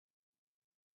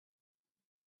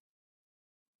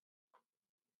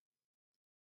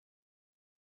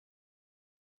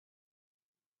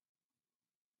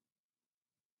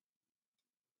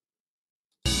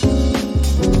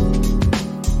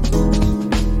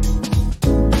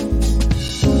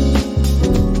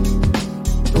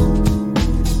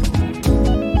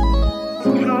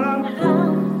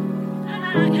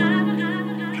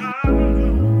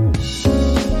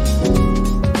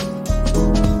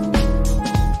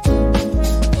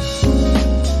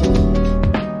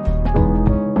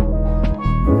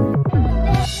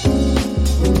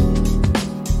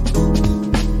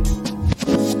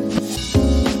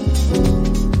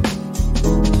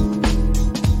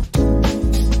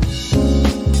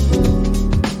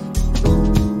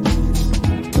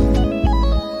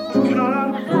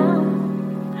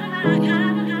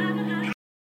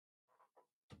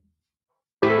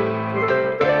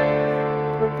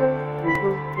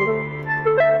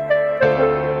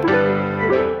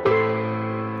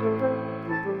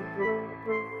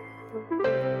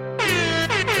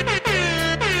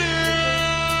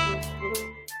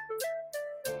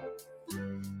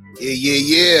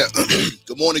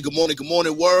Good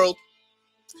morning, world.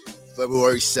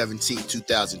 February 17th,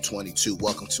 2022.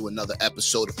 Welcome to another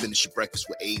episode of Finish Your Breakfast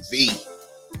with AV.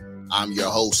 I'm your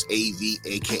host, AV,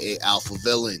 aka Alpha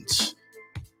Villains.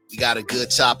 We got a good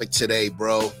topic today,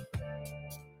 bro.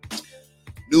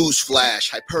 Newsflash,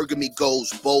 hypergamy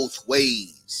goes both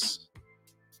ways.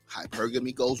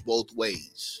 Hypergamy goes both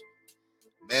ways.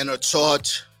 Men are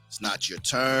taught it's not your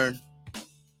turn.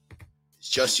 It's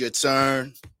just your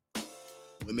turn.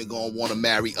 Women gonna want to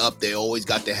marry up. They always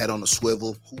got their head on a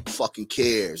swivel. Who fucking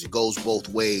cares? It goes both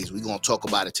ways. We're gonna talk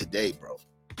about it today, bro.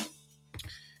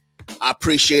 I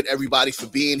appreciate everybody for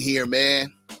being here,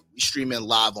 man. We streaming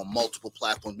live on multiple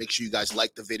platforms. Make sure you guys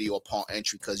like the video upon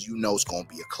entry because you know it's gonna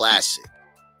be a classic.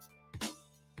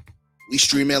 We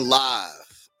streaming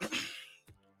live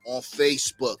on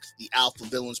Facebook, the Alpha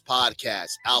Villains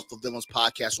Podcast. Alpha Villains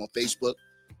Podcast on Facebook.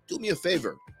 Do me a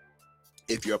favor.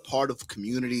 If you're a part of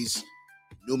communities,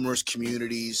 numerous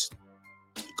communities,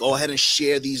 go ahead and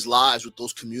share these lives with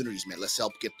those communities, man. Let's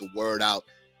help get the word out.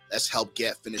 Let's help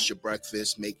Finish Your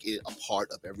Breakfast, make it a part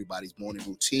of everybody's morning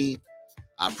routine.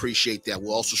 I appreciate that.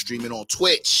 We're also streaming on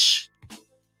Twitch,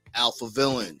 Alpha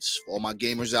Villains. For all my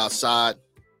gamers outside,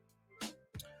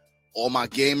 all my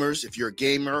gamers, if you're a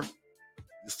gamer,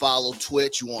 you follow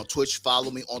Twitch, you on Twitch, follow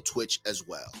me on Twitch as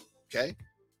well, okay?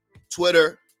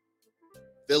 Twitter,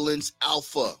 Villains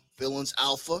Alpha.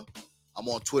 I'm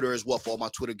on Twitter as well. For all my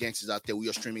Twitter gangsters out there, we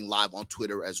are streaming live on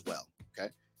Twitter as well, okay?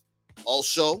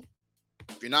 Also,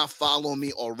 if you're not following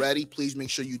me already, please make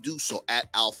sure you do so at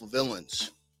Alpha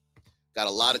Villains. Got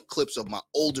a lot of clips of my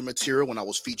older material when I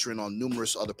was featuring on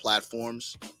numerous other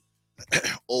platforms.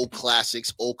 Old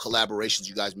classics, old collaborations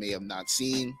you guys may have not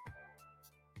seen.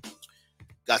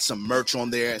 Got some merch on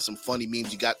there and some funny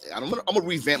memes. I'm gonna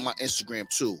revamp my Instagram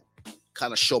too.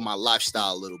 Kind of show my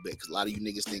lifestyle a little bit because a lot of you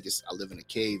niggas think I live in a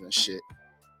cave and shit.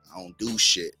 I don't do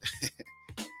shit.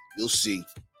 You'll see.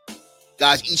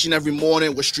 Guys, each and every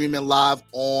morning we're streaming live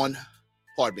on,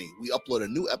 we upload a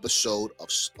new episode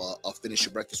of Finish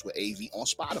Your Breakfast with AV on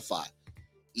Spotify.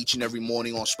 Each and every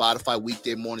morning on Spotify,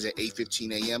 weekday mornings at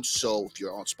 8:15 a.m. So if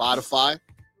you're on Spotify,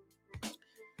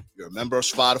 you're a member of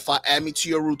Spotify, add me to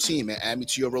your routine, man. Add me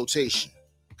to your rotation,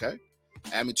 okay?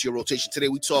 Add me to your rotation. Today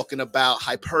we're talking about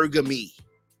hypergamy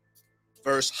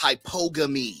versus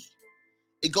hypogamy.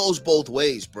 It goes both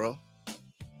ways, bro.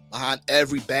 Behind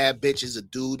every bad bitch is a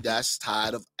dude that's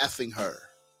tired of effing her.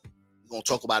 We're going to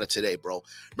talk about it today, bro.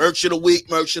 Merch of the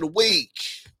week.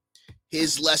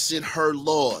 His lesson, her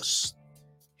loss.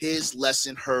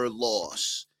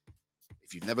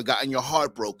 If you've never gotten your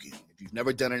heart broken, if you've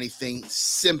never done anything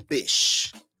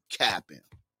simpish, capping,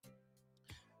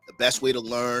 the best way to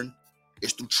learn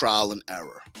is through trial and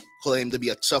error. Claim to be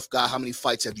a tough guy. How many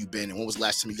fights have you been in? When was the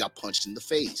last time you got punched in the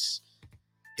face?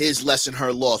 His lesson,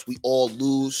 her loss. We all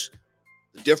lose.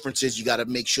 The difference is you got to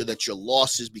make sure that your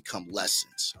losses become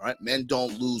lessons. All right. Men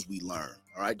don't lose, we learn.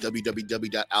 All right.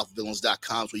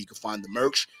 www.alphavillains.com is where you can find the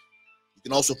merch. You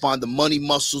can also find the Money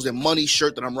Muscles and Money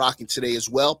shirt that I'm rocking today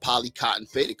as well. Poly cotton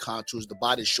faded contours the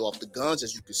body to show off the guns.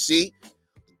 As you can see,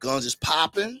 the guns is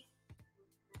popping.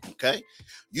 Okay.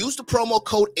 Use the promo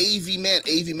code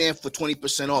AVMAN for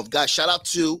 20% off. Guys, shout out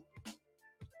to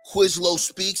Quizlo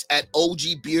Speaks at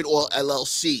OG Beard Oil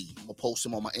LLC. I'm going to post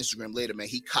him on my Instagram later, man.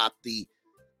 He copped the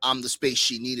I'm the Space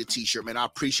She Needed t-shirt, man. I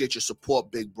appreciate your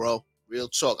support, big bro. Real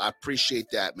talk. I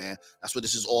appreciate that, man. That's what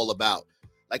this is all about.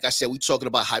 Like I said, we're talking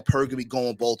about hypergamy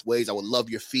going both ways. I would love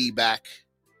your feedback.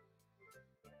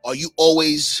 Are you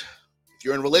always, if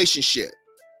you're in a relationship,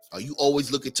 are you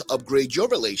always looking to upgrade your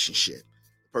relationship?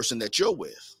 Person that you're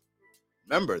with.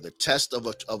 Remember, the test of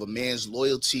a man's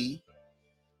loyalty.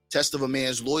 Test of a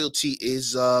man's loyalty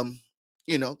is, the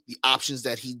options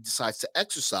that he decides to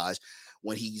exercise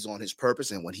when he's on his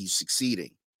purpose and when he's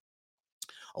succeeding.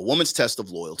 A woman's test of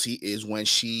loyalty is when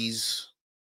she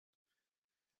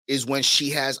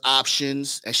has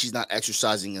options and she's not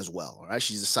exercising as well. All right,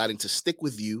 she's deciding to stick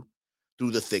with you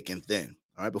through the thick and thin.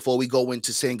 All right, before we go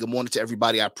into saying good morning to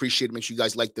everybody, I appreciate it. Make sure you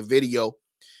guys like the video.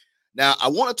 Now, I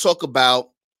want to talk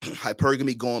about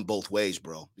hypergamy going both ways,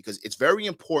 bro, because it's very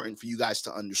important for you guys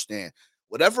to understand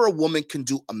whatever a woman can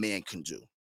do, a man can do.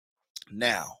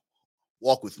 Now,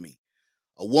 walk with me.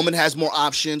 A woman has more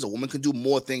options. A woman can do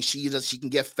more things. She can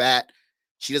get fat.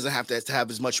 She doesn't have to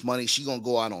have as much money. She's going to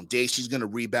go out on dates. She's going to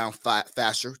rebound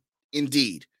faster.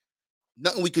 Indeed.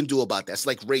 Nothing we can do about that. It's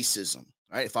like racism,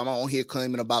 right? If I'm on here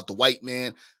claiming about the white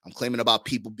man, I'm claiming about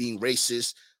people being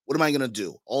racist. What am I going to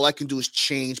do? All I can do is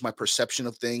change my perception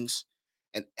of things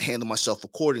and handle myself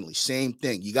accordingly. Same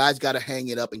thing. You guys got to hang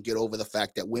it up and get over the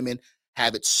fact that women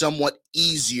have it somewhat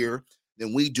easier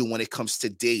than we do when it comes to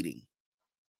dating.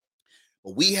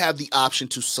 But we have the option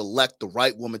to select the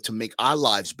right woman to make our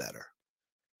lives better.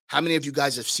 How many of you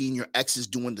guys have seen your exes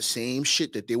doing the same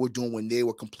shit that they were doing when they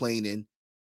were complaining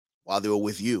while they were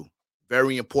with you?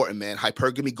 Very important, man.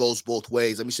 Hypergamy goes both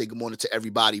ways. Let me say good morning to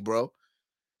everybody, bro.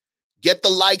 Get the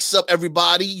likes up,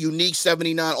 everybody. Unique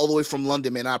 79 all the way from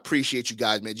London, man. I appreciate you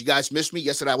guys, man. You guys missed me?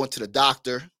 Yesterday I went to the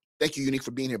doctor. Thank you, Unique,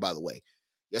 for being here, by the way.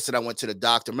 Yesterday I went to the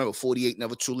doctor. Remember, 48,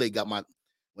 never too late.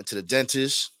 Went to the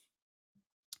dentist,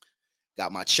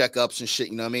 got my checkups and shit.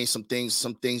 You know what I mean? Some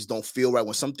things don't feel right.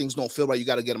 When some things don't feel right, you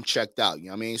got to get them checked out. You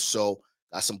know what I mean? So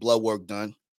got some blood work done.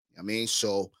 You know what I mean?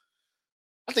 So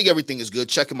I think everything is good.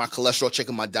 Checking my cholesterol,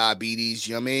 checking my diabetes,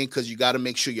 you know what I mean? Because you got to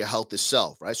make sure your health is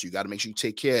self, right? So you got to make sure you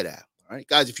take care of that. All right,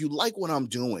 guys, if you like what I'm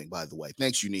doing, by the way,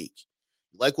 thanks, Unique.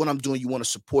 You like what I'm doing, you want to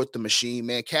support the machine,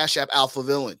 man. Cash App Alpha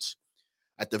Villains.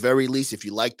 At the very least, if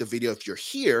you like the video, if you're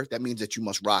here, that means that you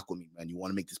must rock with me, man. You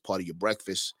want to make this part of your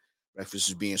breakfast. Breakfast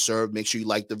is being served. Make sure you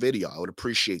like the video. I would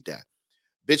appreciate that.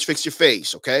 Bitch, fix your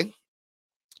face, okay?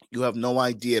 You have no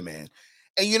idea, man.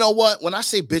 And you know what? When I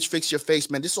say bitch, fix your face,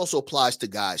 man, this also applies to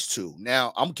guys too.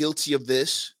 Now, I'm guilty of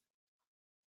this.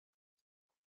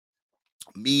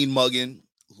 Mean mugging,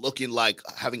 looking like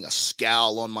having a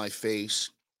scowl on my face,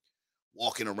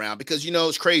 walking around because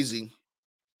it's crazy.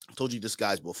 I told you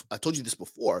this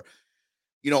before.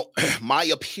 My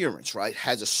appearance, right,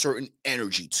 has a certain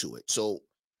energy to it. So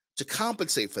to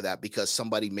compensate for that, because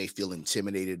somebody may feel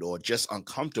intimidated or just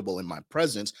uncomfortable in my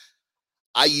presence,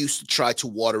 I used to try to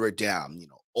water it down,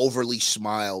 overly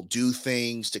smile, do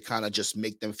things to kind of just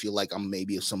make them feel like I'm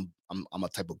a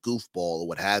type of goofball or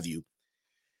what have you.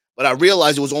 But I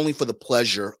realized it was only for the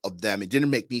pleasure of them. It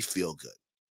didn't make me feel good.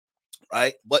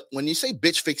 Right. But when you say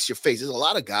bitch, fix your face, there's a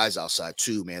lot of guys outside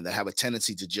too, man, that have a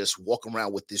tendency to just walk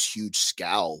around with this huge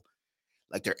scowl,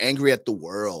 like they're angry at the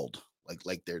world,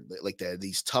 like they're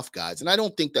these tough guys. And I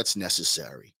don't think that's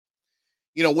necessary.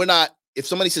 We're not, if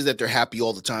somebody says that they're happy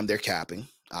all the time, they're capping,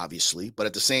 obviously. But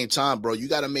at the same time, bro, you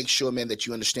got to make sure, man, that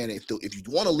you understand it. If you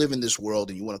want to live in this world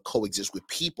and you want to coexist with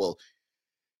people,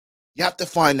 you have to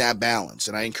find that balance.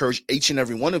 And I encourage each and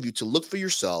every one of you to look for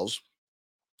yourselves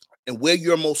and where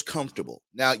you're most comfortable.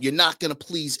 Now, you're not going to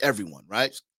please everyone,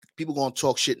 right? People going to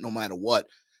talk shit no matter what.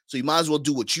 So you might as well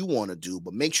do what you want to do,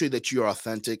 but make sure that you're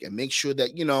authentic and make sure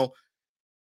that,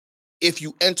 if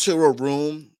you enter a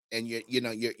room and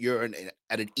you're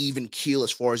at an even keel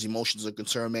as far as emotions are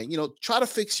concerned, man, try to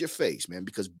fix your face, man,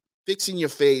 because fixing your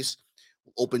face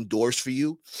will open doors for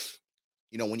you.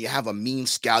 When you have a mean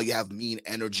scowl, you have mean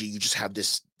energy, you just have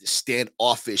this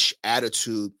standoffish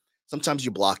attitude. Sometimes you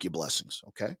block your blessings,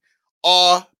 okay?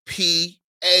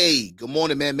 RPA. Good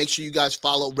morning, man. Make sure you guys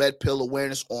follow Red Pill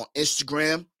Awareness on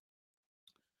Instagram.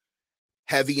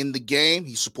 Heavy in the game.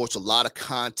 He supports a lot of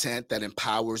content that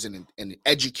empowers and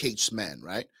educates men,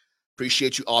 right?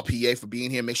 Appreciate you, RPA, for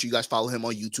being here. Make sure you guys follow him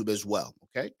on YouTube as well,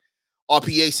 okay?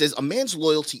 RPA says a man's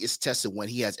loyalty is tested when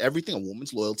he has everything. A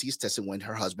woman's loyalty is tested when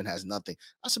her husband has nothing.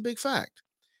 That's a big fact.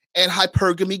 And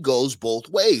hypergamy goes both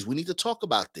ways. We need to talk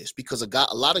about this because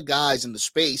a lot of guys in the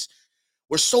space,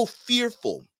 we're so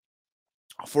fearful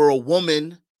for a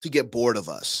woman to get bored of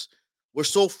us. We're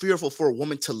so fearful for a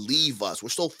woman to leave us. We're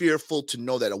so fearful to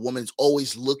know that a woman's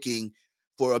always looking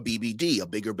for a BBD, a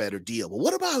bigger, better deal. But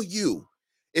what about you?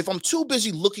 If I'm too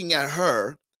busy looking at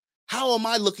her, how am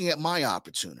I looking at my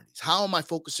opportunities? How am I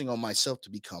focusing on myself to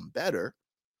become better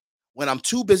when I'm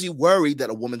too busy worried that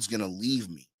a woman's going to leave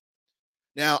me?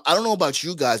 Now, I don't know about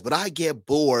you guys, but I get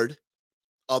bored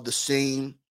of the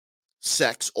same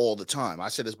sex all the time. I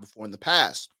said this before in the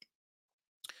past.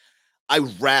 I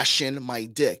ration my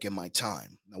dick and my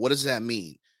time. Now, what does that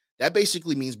mean? That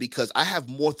basically means because I have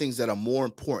more things that are more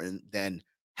important than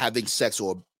having sex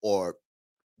or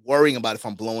worrying about if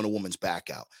I'm blowing a woman's back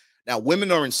out. Now, women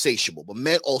are insatiable, but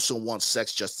men also want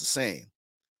sex just the same.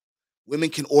 Women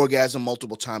can orgasm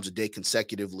multiple times a day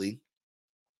consecutively,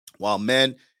 while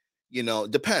men,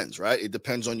 it depends, right? It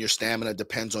depends on your stamina,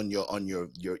 depends on your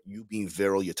you being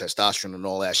virile, your testosterone and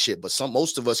all that shit. But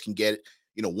most of us can get,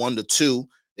 1 to 2.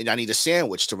 Then I need a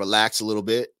sandwich to relax a little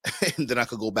bit, and then I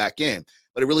could go back in.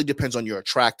 But it really depends on your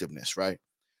attractiveness, right?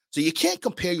 So you can't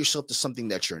compare yourself to something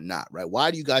that you're not, right?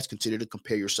 Why do you guys continue to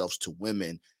compare yourselves to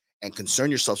women and concern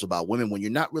yourselves about women when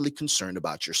you're not really concerned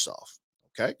about yourself?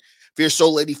 Okay. Fierce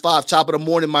Soul 85, top of the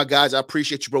morning, my guys. I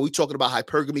appreciate you, bro. We talking about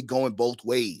hypergamy going both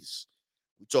ways.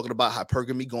 We're talking about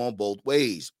hypergamy going both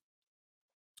ways.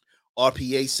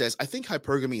 RPA says, I think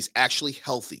hypergamy is actually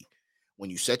healthy when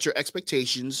you set your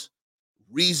expectations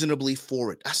reasonably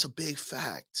for it. That's a big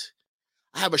fact.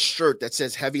 I have a shirt that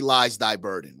says heavy lies thy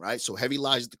burden, right? So heavy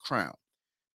lies the crown.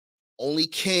 Only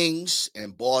kings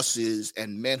and bosses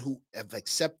and men who have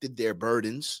accepted their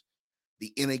burdens,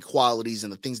 the inequalities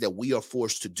and the things that we are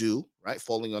forced to do, right?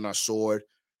 Falling on our sword,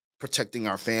 protecting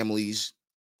our families,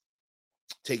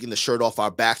 taking the shirt off our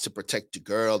backs to protect the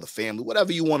girl, the family,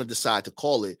 whatever you want to decide to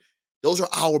call it. Those are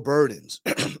our burdens.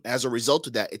 As a result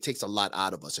of that, it takes a lot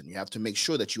out of us. And you have to make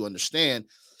sure that you understand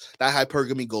that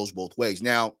hypergamy goes both ways.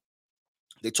 Now,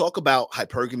 they talk about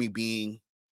hypergamy being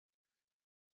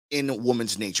in a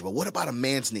woman's nature, but what about a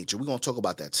man's nature? We're going to talk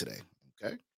about that today.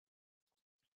 Okay.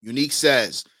 Unique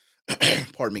says,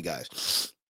 pardon me,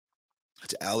 guys,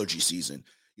 it's allergy season.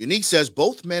 Unique says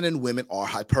both men and women are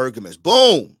hypergamous.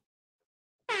 Boom.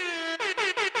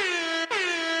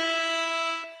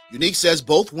 Unique says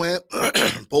both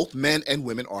men and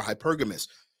women are hypergamous.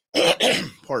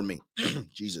 Pardon me.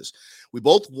 Jesus. We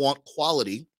both want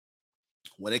quality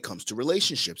when it comes to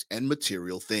relationships and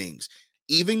material things.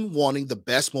 Even wanting the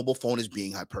best mobile phone is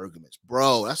being hypergamous.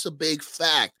 Bro, that's a big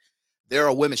fact. There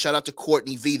are women. Shout out to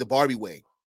Courtney V, the Barbie way.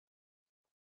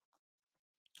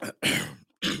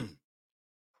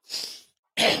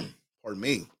 Pardon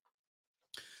me.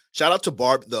 Shout out to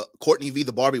the Courtney V,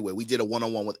 the Barbie way. We did a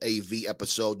one-on-one with AV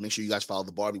episode. Make sure you guys follow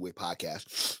the Barbie way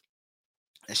podcast.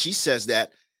 And she says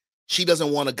that she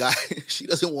doesn't want a guy. She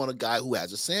doesn't want a guy who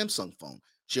has a Samsung phone.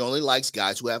 She only likes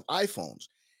guys who have iPhones.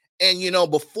 And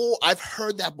before I've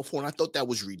heard that before, and I thought that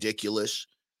was ridiculous.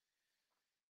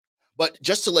 But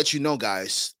just to let you know,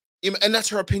 guys, and that's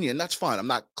her opinion. That's fine. I'm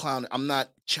not clowning. I'm not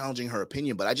challenging her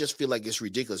opinion, but I just feel like it's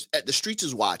ridiculous. The streets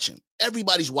is watching.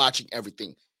 Everybody's watching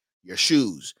everything. Your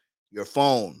shoes, your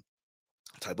phone,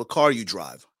 type of car you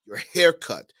drive, your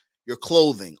haircut, your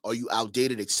clothing, are you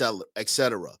outdated,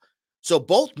 etc. So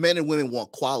both men and women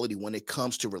want quality when it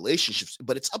comes to relationships,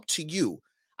 but it's up to you.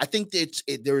 I think that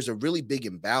there is a really big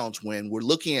imbalance when we're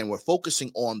looking and we're focusing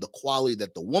on the quality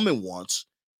that the woman wants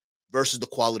versus the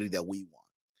quality that we want.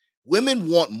 Women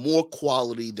want more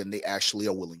quality than they actually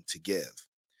are willing to give.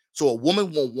 So a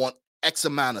woman will want X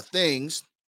amount of things,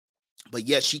 but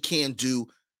yet she can't do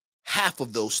half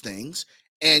of those things.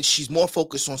 And she's more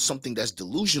focused on something that's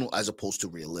delusional as opposed to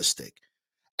realistic.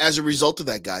 As a result of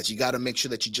that, guys, you got to make sure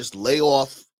that you just lay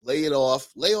off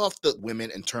the women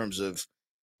in terms of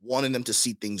wanting them to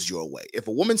see things your way. If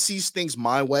a woman sees things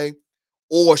my way,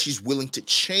 or she's willing to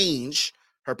change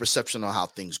her perception on how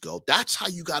things go, that's how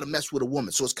you got to mess with a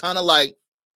woman. So it's kind of like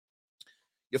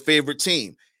your favorite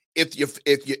team. If you're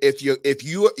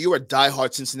a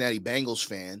diehard Cincinnati Bengals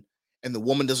fan and the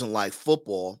woman doesn't like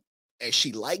football and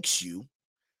she likes you,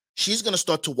 she's going to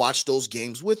start to watch those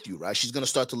games with you, right? She's going to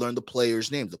start to learn the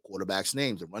players' names, the quarterback's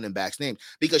names, the running back's names,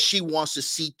 because she wants to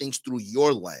see things through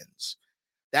your lens.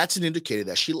 That's an indicator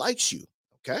that she likes you,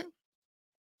 okay?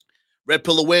 Red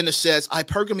Pill Awareness says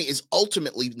hypergamy is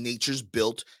ultimately nature's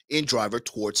built-in driver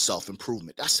towards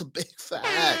self-improvement. That's a big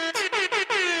fact.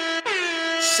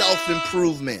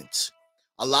 Self-improvement.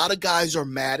 A lot of guys are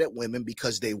mad at women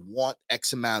because they want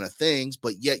X amount of things,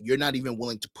 but yet you're not even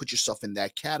willing to put yourself in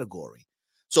that category.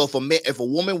 So if a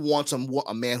woman wants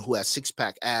a man who has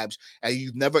six-pack abs and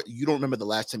you don't remember the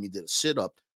last time you did a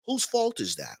sit-up, whose fault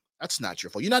is that? That's not your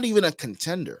fault. You're not even a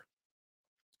contender.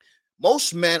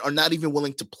 Most men are not even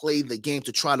willing to play the game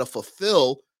to try to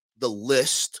fulfill the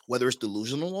list, whether it's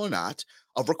delusional or not,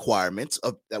 of requirements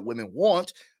that women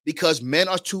want, because men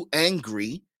are too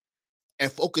angry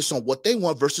and focus on what they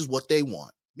want versus what they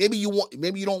want. Maybe you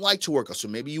don't like to work out, so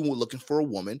maybe you were looking for a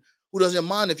woman who doesn't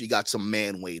mind if you got some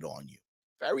man weight on you.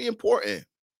 Very important.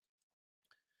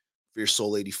 Fierce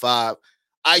Soul 85.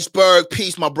 Iceberg,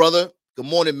 peace, my brother. Good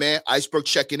morning, man. Iceberg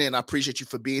checking in. I appreciate you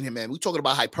for being here, man. We're talking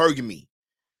about hypergamy.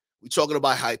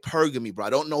 Bro. I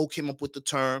don't know who came up with the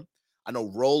term. I know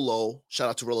Rollo, shout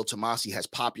out to Rollo Tomasi, has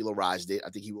popularized it. I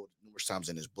think he wrote it numerous times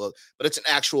in his book, but it's an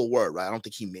actual word, right? I don't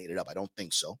think he made it up. I don't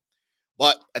think so.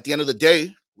 But at the end of the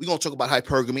day, we're going to talk about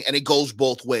hypergamy, and it goes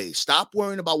both ways. Stop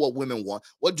worrying about what women want.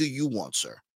 What do you want,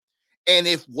 sir? And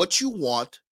if what you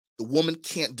want, the woman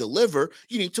can't deliver,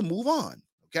 you need to move on,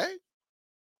 okay?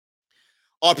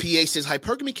 RPA says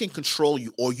hypergamy can control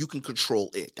you or you can control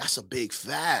it. That's a big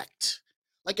fact.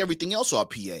 Like everything else,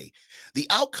 RPA. The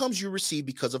outcomes you receive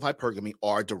because of hypergamy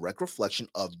are a direct reflection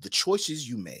of the choices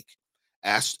you make.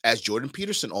 As Jordan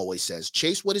Peterson always says,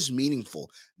 chase what is meaningful,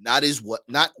 not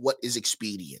what is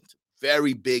expedient.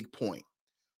 Very big point.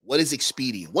 What is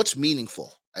expedient? What's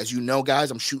meaningful? As you know,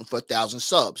 guys, I'm shooting for 1,000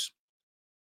 subs.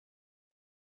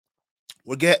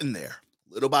 We're getting there,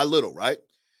 little by little, right?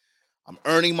 I'm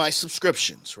earning my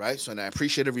subscriptions, right? So, and I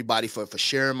appreciate everybody for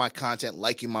sharing my content,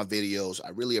 liking my videos. I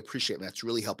really appreciate it. That's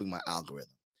really helping my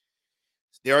algorithm.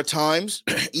 There are times,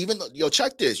 even though,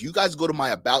 check this. You guys go to my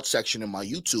about section in my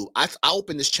YouTube. I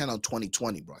opened this channel in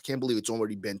 2020, bro. I can't believe it's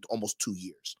already been almost 2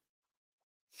 years.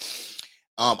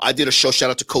 I did a show. Shout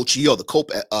out to Coach EO, the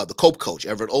Cope coach,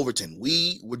 Everett Overton.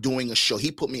 We were doing a show.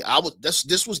 He put me.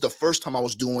 This was the first time I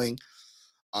was doing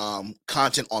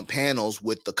content on panels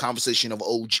with the conversation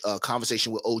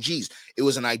with OGs. It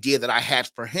was an idea that I had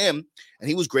for him, and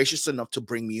he was gracious enough to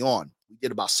bring me on. We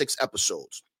did about 6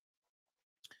 episodes.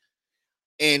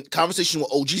 And conversation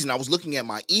with OGs, and I was looking at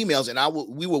my emails, and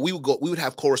we would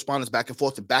have correspondence back and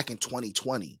forth back in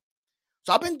 2020.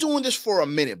 So I've been doing this for a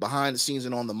minute behind the scenes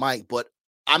and on the mic, but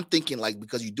I'm thinking, like,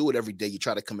 because you do it every day, you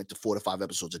try to commit to 4 to 5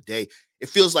 episodes a day. It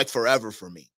feels like forever for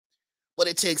me, but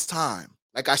it takes time.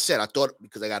 Like I said, I thought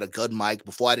because I got a good mic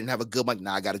before, I didn't have a good mic.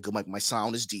 Now I got a good mic. My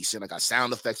sound is decent. I got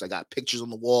sound effects. I got pictures on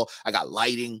the wall. I got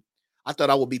lighting. I thought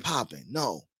I would be popping.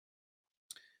 No.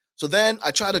 So then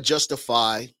I try to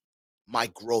justify my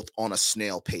growth on a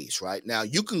snail pace, right? Now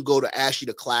you can go to Ashley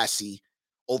to Classy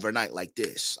overnight like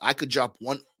this. I could drop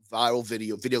one viral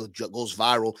video goes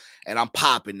viral, and I'm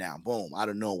popping now, boom, out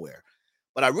of nowhere.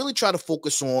 But I really try to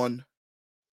focus on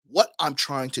what I'm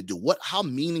trying to do. How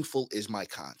meaningful is my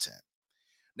content?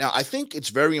 Now, I think it's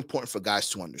very important for guys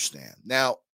to understand.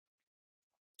 Now,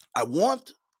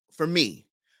 for me,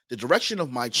 the direction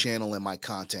of my channel and my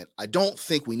content, I don't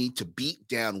think we need to beat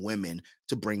down women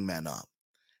to bring men up.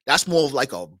 That's more of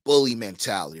like a bully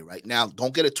mentality right now.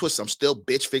 Don't get it twisted. I'm still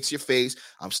bitch fix your face.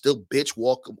 I'm still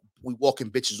we walking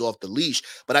bitches off the leash.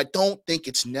 But I don't think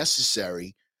it's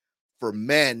necessary for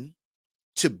men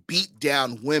to beat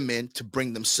down women to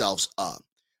bring themselves up.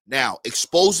 Now,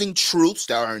 exposing truths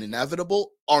that are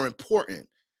inevitable are important,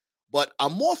 but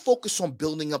I'm more focused on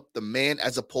building up the man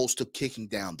as opposed to kicking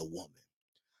down the woman,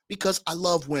 because I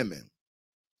love women.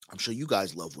 I'm sure you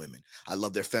guys love women. I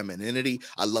love their femininity.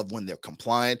 I love when they're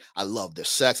compliant. I love their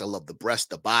sex. I love the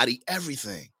breast, the body,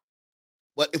 everything.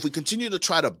 But if we continue to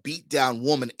try to beat down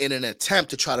women in an attempt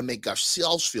to try to make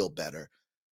ourselves feel better,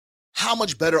 how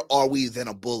much better are we than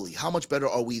a bully? How much better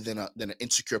are we than an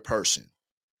insecure person?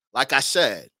 Like I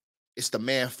said, it's the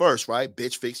man first, right?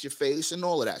 Bitch, fix your face and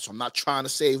all of that. So I'm not trying to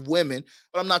save women,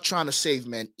 but I'm not trying to save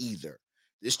men either.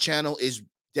 This channel is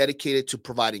dedicated to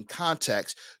providing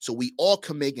context so we all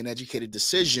can make an educated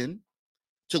decision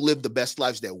to live the best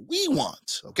lives that we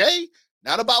want, okay?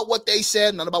 Not about what they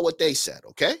said, not about what they said,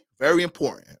 okay? Very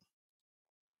important.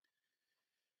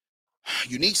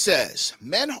 Unique says,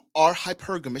 men are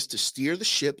hypergamous to steer the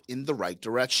ship in the right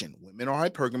direction. Women are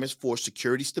hypergamous for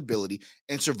security, stability,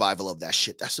 and survival of that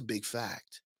shit. That's a big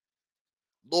fact.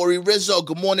 Lori Rizzo,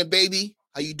 good morning, baby.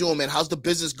 How you doing, man? How's the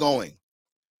business going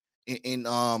in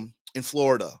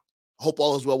Florida? I hope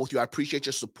all is well with you. I appreciate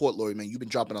your support, Lori, man. You've been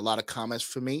dropping a lot of comments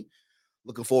for me.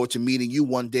 Looking forward to meeting you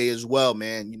one day as well,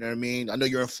 man. You know what I mean? I know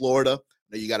you're in Florida.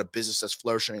 I know you got a business that's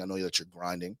flourishing. I know that you're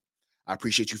grinding. I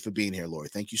appreciate you for being here, Lori.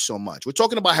 Thank you so much. We're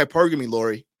talking about hypergamy,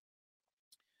 Lori.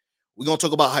 We're going to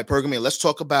talk about hypergamy. Let's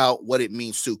talk about what it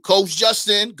means too. Coach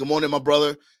Justin, good morning, my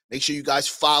brother. Make sure you guys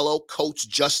follow Coach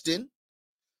Justin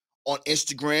on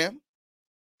Instagram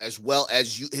as well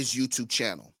as his YouTube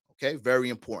channel. Okay, very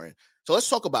important. So let's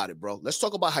talk about it, bro. Let's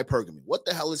talk about hypergamy. What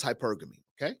the hell is hypergamy?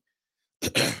 Okay,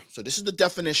 so this is the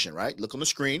definition, right? Look on the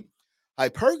screen.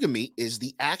 Hypergamy is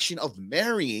the action of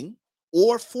marrying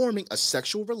or forming a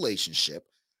sexual relationship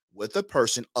with a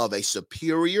person of a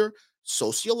superior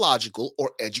sociological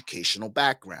or educational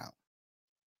background.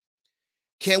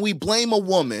 Can we blame a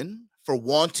woman for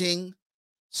wanting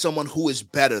someone who is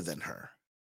better than her?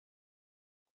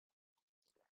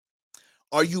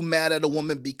 Are you mad at a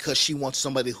woman because she wants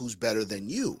somebody who's better than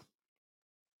you?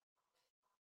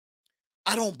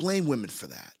 I don't blame women for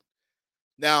that.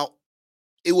 Now,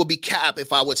 it would be cap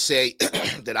if I would say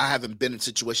that I haven't been in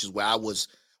situations where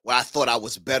I thought I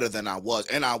was better than I was,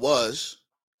 and I was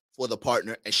for the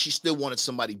partner, and she still wanted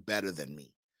somebody better than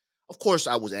me. Of course,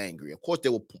 I was angry. Of course,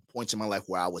 there were points in my life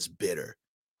where I was bitter.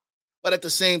 But at the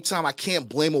same time, I can't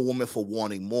blame a woman for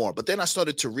wanting more. But then I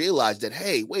started to realize that,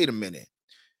 hey, wait a minute.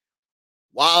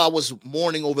 While I was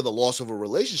mourning over the loss of a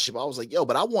relationship, I was like, yo,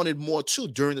 but I wanted more too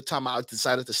during the time I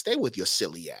decided to stay with your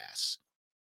silly ass.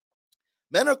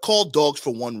 Men are called dogs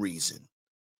for one reason: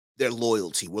 their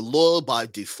loyalty. We're loyal by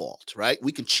default, right?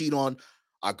 We can cheat on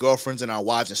our girlfriends and our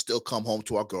wives and still come home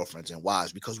to our girlfriends and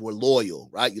wives because we're loyal,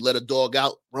 right? You let a dog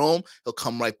out roam, he'll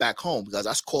come right back home because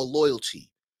that's called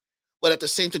loyalty. But at the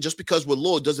same time, just because we're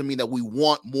loyal doesn't mean that we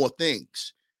want more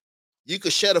things. You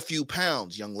could shed a few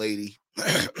pounds, young lady.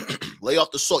 Lay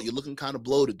off the salt. You're looking kind of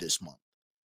bloated this month.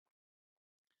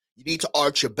 You need to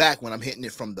arch your back when I'm hitting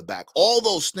it from the back. All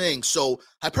those things. So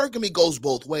hypergamy goes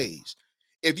both ways.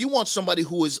 If you want somebody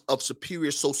who is of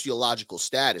superior sociological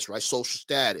status, right? Social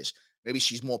status, maybe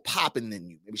she's more popping than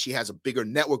you. Maybe she has a bigger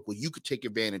network where you could take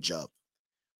advantage of.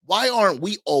 Why aren't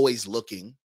we always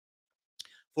looking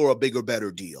for a bigger,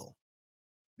 better deal?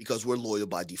 Because we're loyal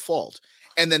by default.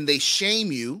 And then they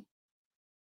shame you.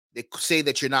 They say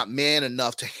that you're not man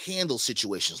enough to handle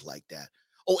situations like that.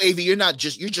 Oh, AV, you're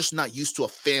just not used to a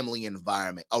family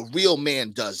environment. A real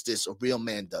man does this, a real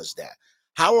man does that.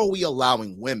 How are we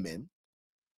allowing women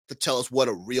to tell us what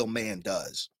a real man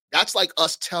does? That's like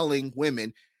us telling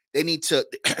women they need to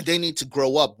they need to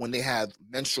grow up when they have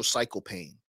menstrual cycle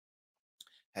pain.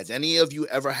 Has any of you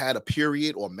ever had a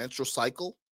period or menstrual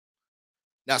cycle?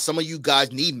 Now, some of you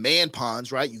guys need man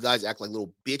ponds, right? You guys act like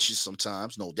little bitches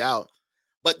sometimes, no doubt.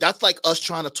 But that's like us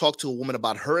trying to talk to a woman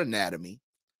about her anatomy,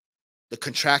 the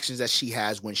contractions that she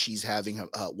has when she's having her,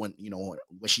 when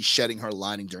she's shedding her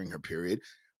lining during her period,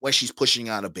 when she's pushing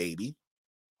out a baby.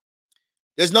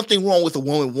 There's nothing wrong with a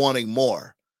woman wanting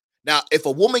more. Now, if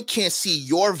a woman can't see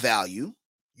your value,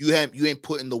 you ain't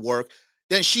putting the work,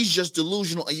 then she's just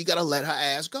delusional, and you gotta let her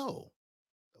ass go.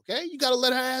 Okay, you gotta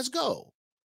let her ass go.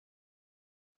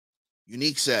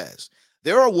 Unique says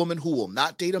there are women who will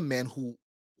not date a man who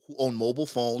own mobile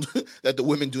phones that the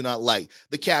women do not like.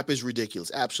 The cap is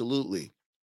ridiculous. Absolutely.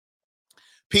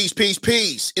 Peace, peace,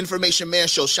 peace. Information Man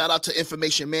Show. Shout out to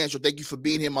Information Man Show. Thank you for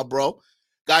being here, my bro.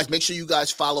 Guys, make sure you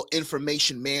guys follow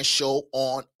Information Man Show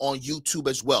on YouTube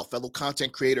as well. Fellow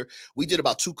content creator. We did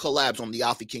about 2 collabs on the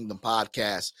Alpha Kingdom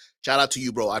podcast. Shout out to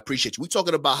you, bro. I appreciate you. We're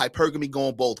talking about hypergamy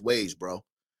going both ways, bro.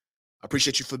 I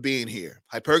appreciate you for being here.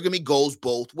 Hypergamy goes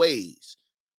both ways.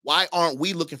 Why aren't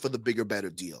we looking for the bigger, better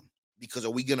deal? Because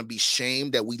are we going to be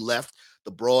shamed that we left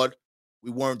the broad? We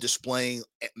weren't displaying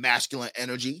masculine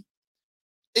energy.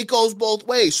 It goes both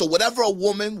ways. So whatever a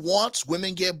woman wants,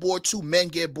 women get bored too, men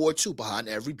get bored too. Behind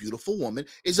every beautiful woman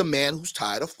is a man who's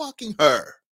tired of fucking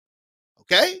her.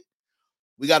 Okay?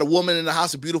 We got a woman in the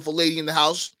house, a beautiful lady in the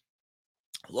house.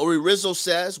 Lori Rizzo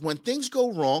says, when things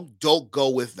go wrong, don't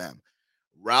go with them.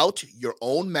 Route your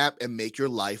own map and make your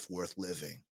life worth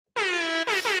living.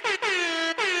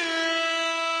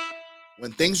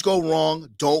 When things go wrong,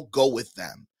 don't go with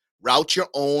them. Route your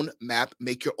own map,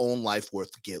 make your own life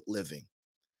worth living.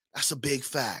 That's a big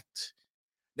fact.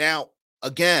 Now,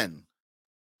 again,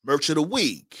 Merch of the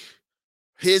Week,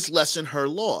 his lesson, her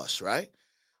loss, right?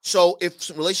 So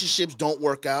if relationships don't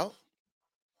work out,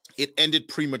 it ended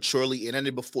prematurely, it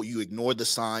ended before you ignored the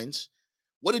signs.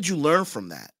 What did you learn from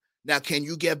that? Now, can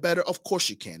you get better? Of course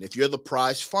you can. If you're the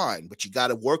prize, fine, but you got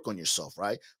to work on yourself,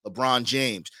 right? LeBron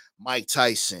James, Mike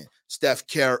Tyson, Steph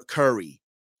Curry,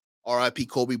 RIP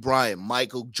Kobe Bryant,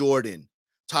 Michael Jordan,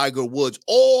 Tiger Woods,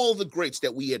 all the greats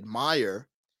that we admire.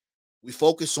 We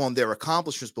focus on their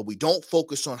accomplishments, but we don't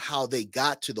focus on how they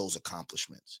got to those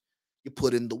accomplishments. You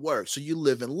put in the work, so you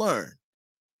live and learn.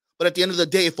 But at the end of the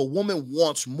day, if a woman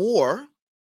wants more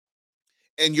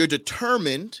and you're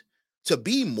determined to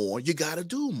be more, you got to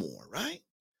do more, right?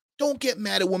 Don't get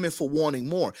mad at women for wanting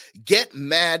more. Get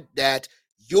mad that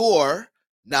you're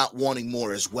not wanting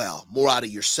more as well, more out of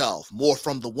yourself, more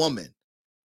from the woman.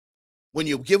 When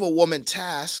you give a woman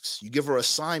tasks, you give her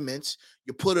assignments,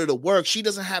 you put her to work, she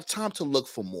doesn't have time to look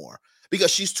for more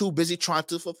because she's too busy trying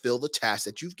to fulfill the task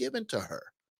that you've given to her.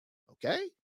 Okay?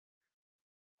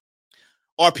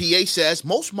 RPA says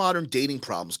most modern dating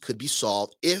problems could be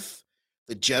solved if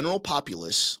the general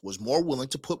populace was more willing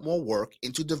to put more work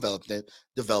into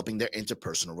developing their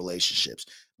interpersonal relationships.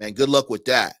 Man, good luck with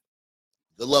that.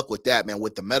 Good luck with that, man.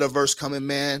 With the metaverse coming,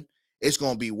 man, it's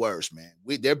going to be worse, man.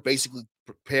 They're basically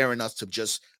preparing us to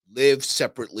just live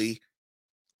separately,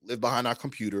 live behind our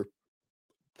computer,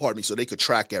 so they could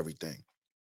track everything.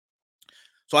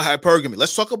 So hypergamy.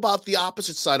 Let's talk about the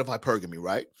opposite side of hypergamy,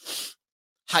 right?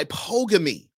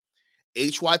 Hypogamy.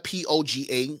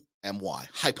 Hypogamy.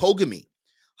 Hypogamy.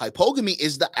 Hypogamy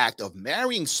is the act of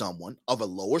marrying someone of a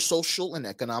lower social and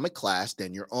economic class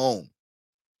than your own.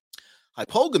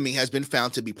 Hypogamy has been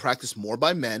found to be practiced more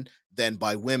by men than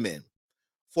by women.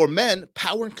 For men,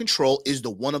 power and control is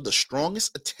one of the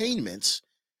strongest attainments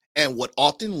and what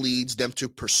often leads them to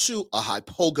pursue a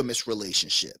hypogamous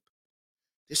relationship.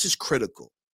 This is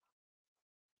critical.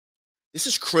 This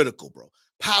is critical, bro.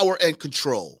 Power and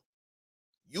control.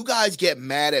 You guys get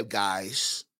mad at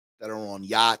guys that are on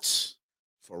yachts,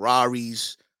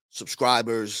 Ferraris,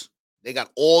 subscribers. They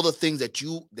got all the things that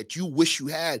you wish you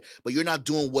had, but you're not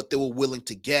doing what they were willing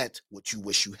to get, what you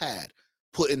wish you had.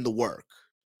 Put in the work.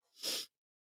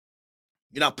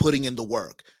 You're not putting in the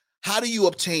work. How do you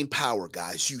obtain power,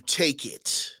 guys? You take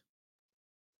it.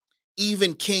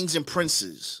 Even kings and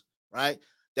princes, right,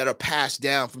 that are passed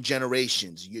down from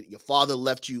generations. Your father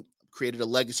left you created a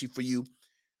legacy for you,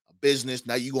 a business.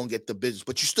 Now you're going to get the business,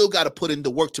 but you still got to put in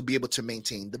the work to be able to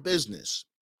maintain the business.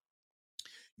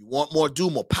 You want more, do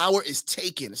more. Power is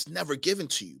taken. It's never given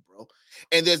to you, bro.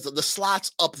 And there's the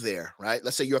slots up there, right?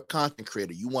 Let's say you're a content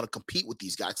creator. You want to compete with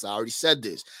these guys. I already said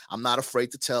this. I'm not afraid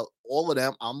to tell all of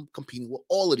them I'm competing with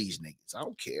all of these niggas. I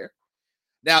don't care.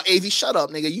 Now, AV, shut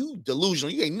up, nigga. You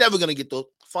delusional. You ain't never going to get those.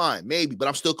 Fine, maybe, but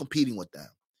I'm still competing with them.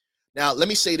 Now, let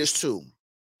me say this too.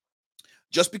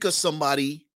 Just because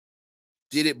somebody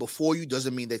did it before you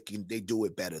doesn't mean that they do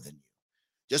it better than you.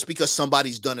 Just because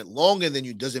somebody's done it longer than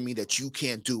you doesn't mean that you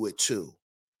can't do it too.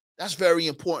 That's very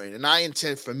important. And I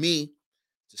intend for me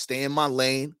to stay in my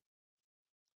lane,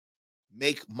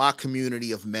 make my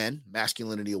community of men,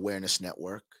 Masculinity Awareness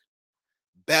Network,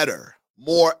 better,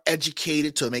 more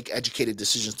educated to make educated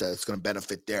decisions that's going to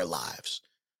benefit their lives.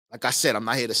 Like I said, I'm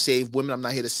not here to save women. I'm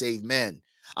not here to save men.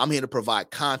 I'm here to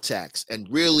provide context and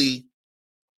really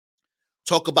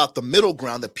talk about the middle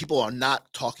ground that people are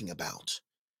not talking about.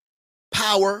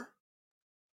 Power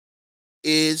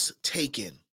is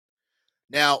taken.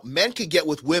 Now, men can get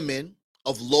with women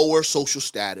of lower social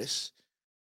status,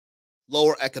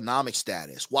 lower economic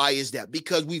status. Why is that?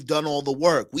 Because we've done all the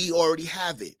work. We already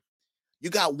have it. You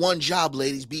got one job,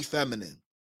 ladies, be feminine.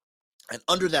 And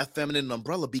under that feminine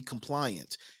umbrella, be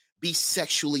compliant, be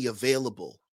sexually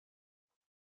available,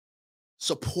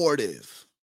 supportive,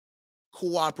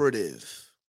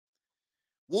 cooperative.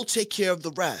 We'll take care of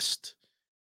the rest.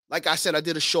 Like I said, I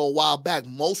did a show a while back.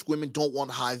 Most women don't want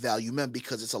high-value men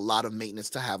because it's a lot of maintenance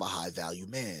to have a high-value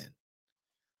man.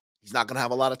 He's not going to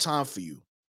have a lot of time for you.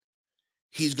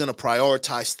 He's going to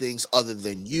prioritize things other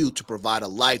than you to provide a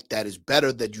life that is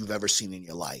better than you've ever seen in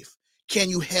your life. Can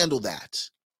you handle that?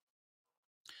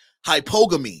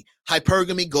 Hypergamy.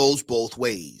 Hypergamy goes both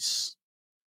ways.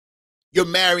 You're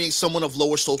marrying someone of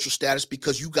lower social status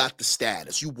because you got the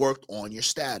status. You worked on your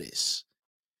status.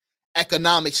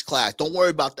 Economics class. Don't worry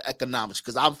about the economics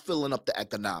because I'm filling up the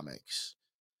economics.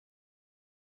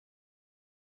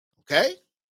 Okay?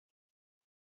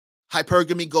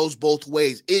 Hypergamy goes both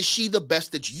ways. Is she the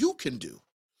best that you can do?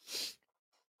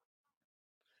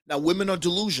 Now, women are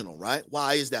delusional, right?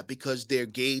 Why is that? Because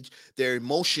their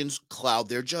emotions cloud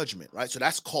their judgment, right? So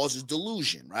that causes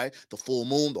delusion, right? The full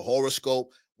moon, the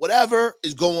horoscope, whatever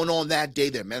is going on that day,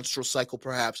 their menstrual cycle,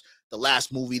 perhaps, the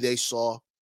last movie they saw.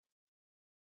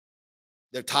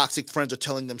 Their toxic friends are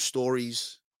telling them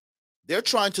stories. They're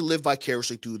trying to live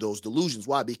vicariously through those delusions.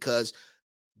 Why? Because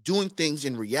doing things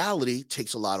in reality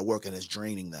takes a lot of work and is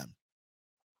draining them.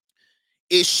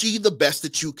 Is she the best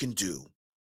that you can do?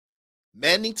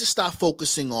 Men need to stop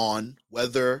focusing on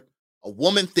whether a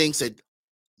woman thinks that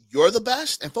you're the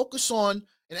best and focus on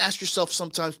and ask yourself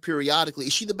sometimes periodically,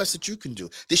 is she the best that you can do?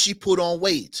 Did she put on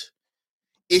weight?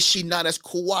 Is she not as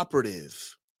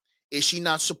cooperative? Is she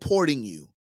not supporting you?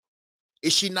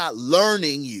 Is she not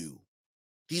learning you?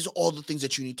 These are all the things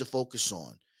that you need to focus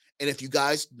on. And if you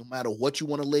guys, no matter what you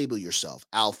want to label yourself,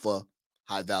 alpha,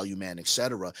 high value man,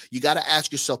 etc., you got to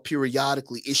ask yourself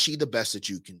periodically, is she the best that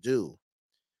you can do?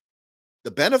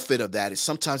 The benefit of that is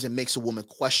sometimes it makes a woman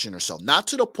question herself, not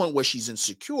to the point where she's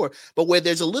insecure, but where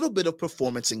there's a little bit of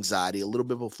performance anxiety, a little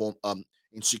bit of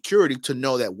insecurity to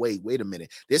know that, wait a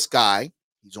minute, this guy,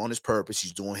 he's on his purpose,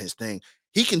 he's doing his thing.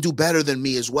 He can do better than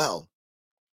me as well.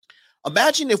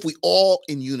 Imagine if we all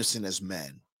in unison as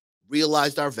men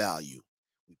realized our value.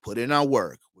 We put in our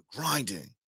work. We're grinding.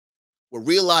 We're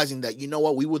realizing that, you know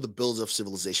what? We were the builders of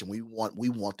civilization. We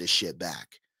want this shit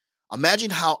back.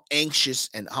 Imagine how anxious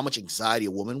and how much anxiety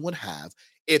a woman would have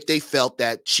if they felt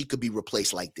that she could be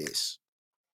replaced like this.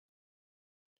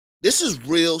 This is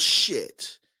real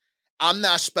shit. I'm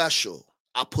not special.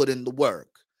 I put in the work.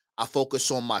 I focus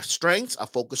on my strengths. I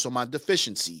focus on my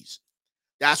deficiencies.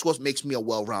 That's what makes me a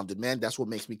well-rounded man. That's what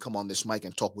makes me come on this mic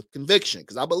and talk with conviction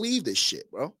because I believe this shit,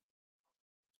 bro.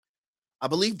 I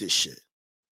believe this shit.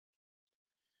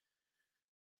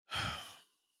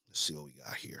 Let's see what we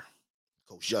got here.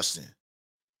 Coach Justin.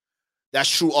 That's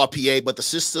true, RPA, but the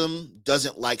system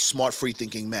doesn't like smart,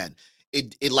 free-thinking men.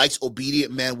 It likes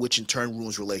obedient men, which in turn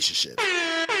ruins relationships.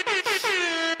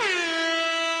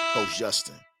 Coach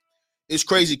Justin. It's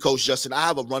crazy, Coach Justin. I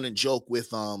have a running joke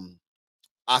with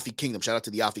Afi Kingdom. Shout out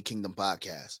to the Afi Kingdom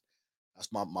podcast.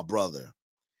 That's my brother.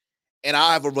 And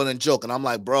I have a running joke, and I'm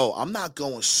like, bro, I'm not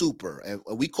going super. And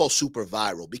we call super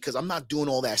viral because I'm not doing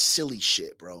all that silly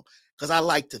shit, bro. Because I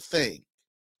like to think.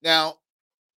 Now,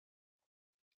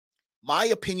 my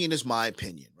opinion is my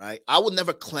opinion, right? I would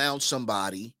never clown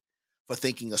somebody for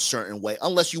thinking a certain way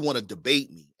unless you want to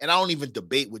debate me. And I don't even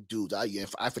debate with dudes. I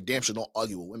for damn sure don't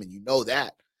argue with women. You know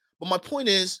that. But my point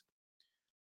is,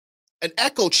 an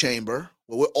echo chamber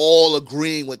where we're all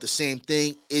agreeing with the same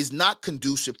thing is not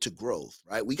conducive to growth,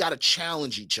 right? We got to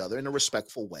challenge each other in a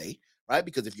respectful way, right?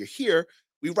 Because if you're here,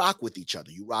 we rock with each other.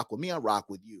 You rock with me, I rock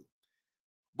with you.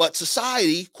 But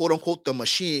society, quote unquote, the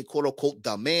machine, quote unquote,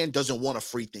 the man doesn't want a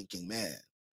free thinking man.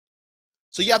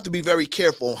 So you have to be very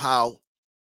careful how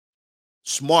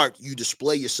smart you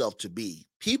display yourself to be.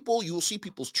 People, you will see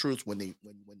people's truths when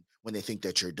they think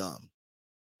that you're dumb.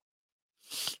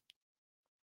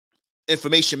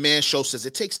 Information Man Show says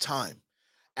it takes time.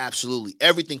 Absolutely.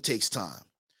 Everything takes time.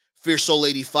 Fierce Soul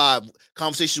 85,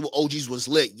 Conversations with OGs was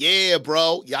lit. Yeah,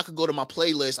 bro. Y'all could go to my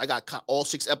playlist. I got all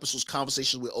 6 episodes,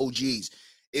 Conversations with OGs.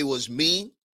 It was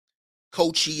me,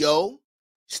 Coach EO,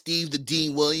 Steve the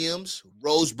Dean Williams,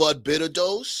 Rosebud Bitter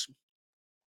Dose.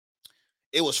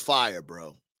 It was fire,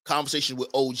 bro. Conversation with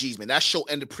OGs, man. That show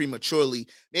ended prematurely.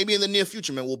 Maybe in the near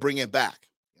future, man, we'll bring it back.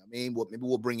 I mean, maybe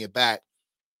we'll bring it back.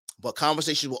 But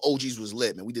Conversations with OGs was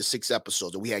lit, man. We did 6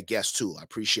 episodes, and we had guests too. I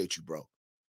appreciate you, bro.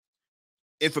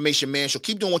 Information Man Show.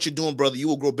 Keep doing what you're doing, brother. You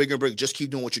will grow bigger and bigger. Just keep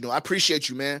doing what you're doing. I appreciate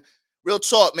you, man. Real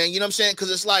talk, man. You know what I'm saying?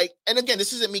 Because it's like, and again,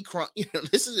 this isn't me crying.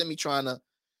 This isn't me trying to.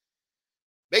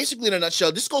 Basically, in a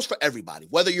nutshell, this goes for everybody.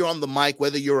 Whether you're on the mic,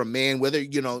 whether you're a man, whether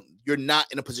you're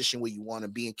not in a position where you want to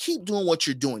be, and keep doing what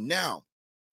you're doing. Now,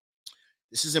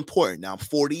 this is important. Now, I'm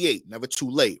 48, never too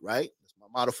late, right? That's my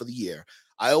motto for the year.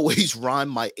 I always rhyme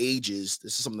my ages.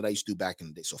 This is something that I used to do back in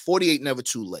the day. So 48, never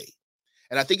too late.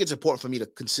 And I think it's important for me to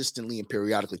consistently and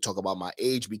periodically talk about my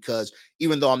age because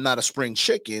even though I'm not a spring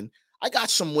chicken, I got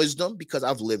some wisdom because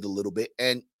I've lived a little bit.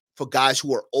 And for guys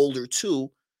who are older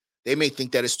too, they may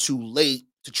think that it's too late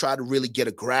to try to really get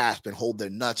a grasp and hold their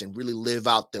nuts and really live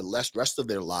out the rest of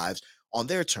their lives on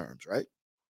their terms, right?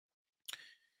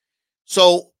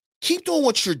 So keep doing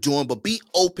what you're doing, but be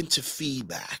open to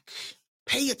feedback.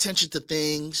 Pay attention to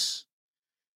things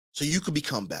so you can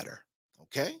become better,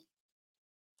 okay?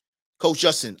 Coach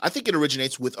Justin, I think it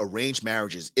originates with arranged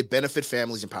marriages. It benefits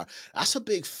families and power. That's a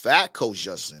big fact, Coach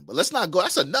Justin. But let's not go.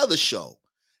 That's another show.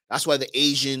 That's why the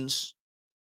Asian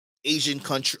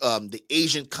country, the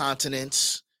Asian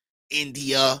continents,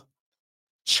 India,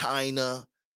 China,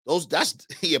 but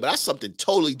that's something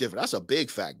totally different. That's a big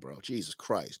fact, bro. Jesus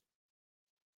Christ.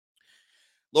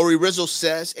 Lori Rizzo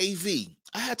says, AV,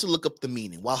 I had to look up the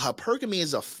meaning. While hypergamy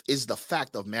is the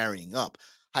fact of marrying up,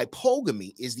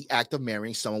 hypogamy is the act of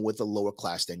marrying someone with a lower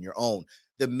class than your own.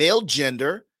 The male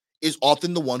gender is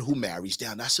often the one who marries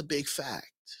down. That's a big fact.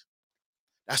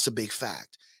 That's a big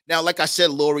fact. Now, like I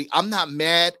said, Lori, I'm not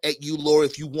mad at you, Lori,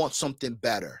 if you want something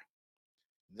better.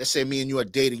 Let's say me and you are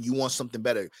dating, you want something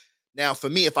better. Now, for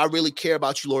me, if I really care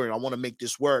about you, Lori, and I want to make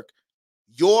this work,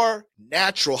 your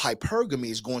natural hypergamy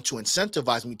is going to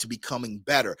incentivize me to becoming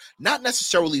better, not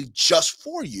necessarily just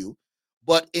for you,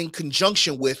 but in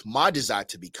conjunction with my desire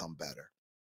to become better.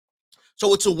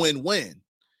 So it's a win-win.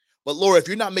 But Laura, if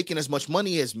you're not making as much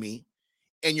money as me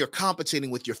and you're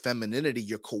compensating with your femininity,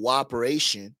 your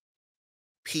cooperation,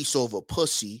 peace over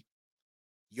pussy,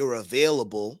 you're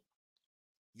available,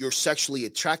 you're sexually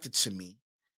attracted to me,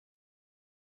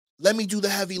 let me do the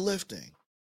heavy lifting.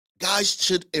 Guys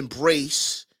should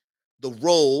embrace the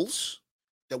roles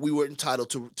that we were entitled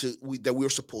that we were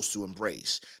supposed to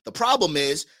embrace. The problem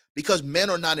is because men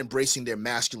are not embracing their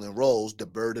masculine roles, the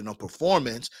burden of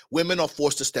performance, women are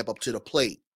forced to step up to the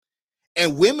plate.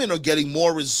 And women are getting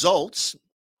more results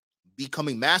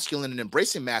becoming masculine and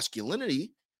embracing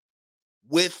masculinity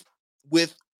with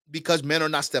because men are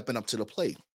not stepping up to the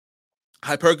plate.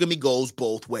 Hypergamy goes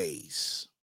both ways.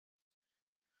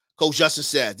 Coach Justin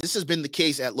said, this has been the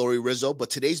case at Lori Rizzo, but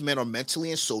today's men are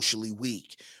mentally and socially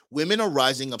weak. Women are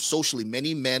rising up socially.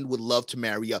 Many men would love to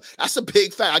marry up. That's a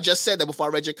big fact. I just said that before I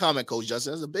read your comment, Coach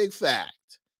Justin. That's a big fact.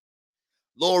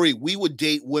 Lori, we would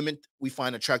date women we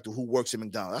find attractive who works at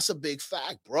McDonald's. That's a big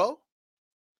fact, bro.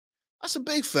 That's a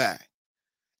big fact.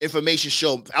 Information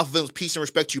show. Alpha Villains, peace and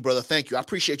respect to you, brother. Thank you. I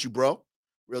appreciate you, bro.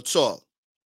 Real talk.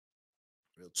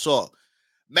 Real talk.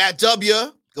 Matt W.,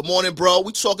 good morning, bro.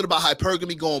 We talking about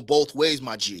hypergamy going both ways,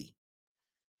 my G.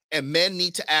 And men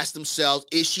need to ask themselves,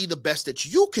 is she the best that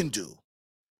you can do?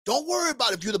 Don't worry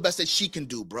about if you're the best that she can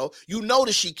do, bro. You know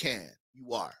that she can.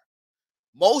 You are.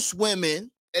 Most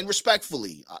women, and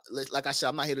respectfully, like I said,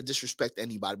 I'm not here to disrespect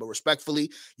anybody, but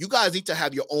respectfully, you guys need to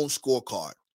have your own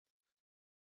scorecard.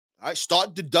 All right,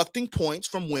 start deducting points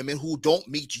from women who don't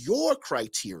meet your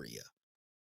criteria.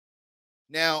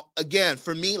 Now, again,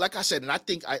 for me, like I said, and I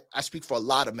think I speak for a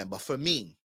lot of men, but for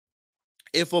me,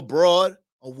 if a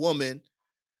woman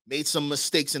made some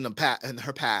mistakes in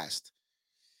her past,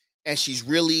 and she's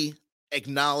really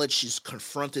acknowledged, she's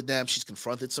confronted them, she's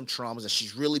confronted some traumas, and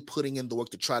she's really putting in the work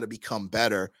to try to become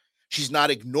better, She's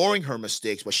not ignoring her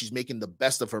mistakes, but she's making the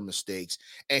best of her mistakes,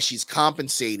 and she's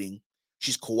compensating.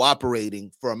 She's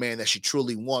cooperating for a man that she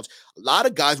truly wants. A lot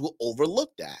of guys will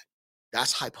overlook that.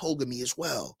 That's hypergamy as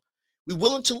well. We're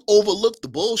willing to overlook the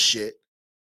bullshit,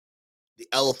 the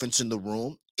elephants in the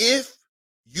room, if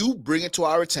you bring it to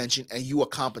our attention and you are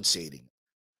compensating.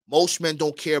 Most men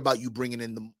don't care about you bringing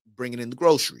in the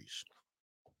groceries.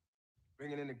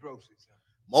 Bringing in the groceries.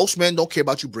 Most men don't care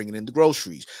about you bringing in the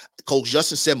groceries. Coach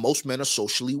Justin said most men are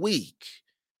socially weak.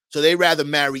 So they rather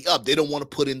marry up. They don't want to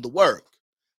put in the work.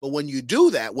 But when you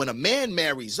do that, when a man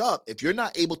marries up, if you're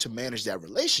not able to manage that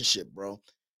relationship, bro,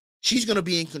 she's going to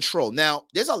be in control. Now,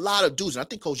 there's a lot of dudes, and I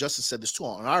think Coach Justin said this too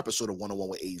on our episode of 101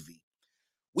 with AV.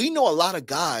 We know a lot of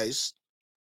guys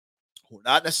who are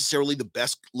not necessarily the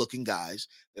best looking guys.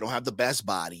 They don't have the best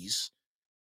bodies.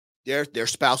 Their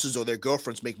spouses or their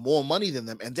girlfriends make more money than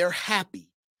them, and they're happy.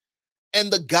 And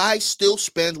the guy still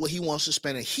spends what he wants to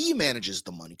spend, and he manages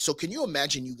the money. So can you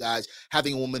imagine you guys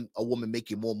having a woman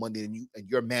making more money than you, and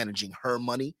you're managing her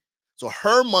money? So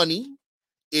her money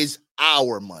is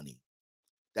our money.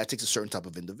 That takes a certain type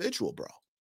of individual, bro.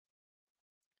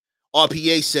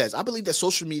 RPA says, I believe that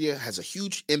social media has a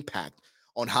huge impact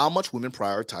on how much women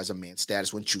prioritize a man's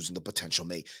status when choosing the potential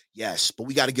mate. Yes, but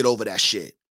we got to get over that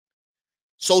shit.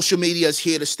 Social media is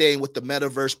here to stay, and with the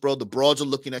metaverse, bro, the broads are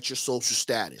looking at your social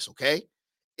status, okay?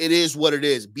 It is what it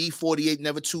is. B48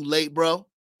 never too late, bro.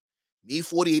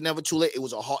 B48 never too late. It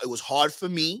was hard for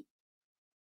me.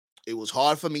 It was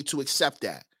hard for me to accept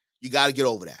that. You got to get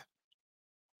over that.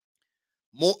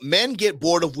 Men get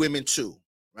bored of women too,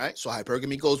 right? So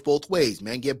hypergamy goes both ways.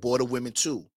 Men get bored of women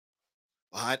too.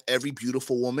 Behind every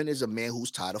beautiful woman is a man who's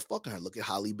tired of fucking her. Look at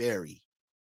Halle Berry.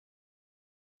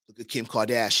 Look at Kim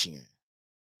Kardashian.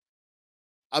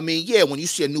 I mean, yeah, when you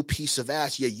see a new piece of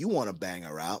ass, yeah, you want to bang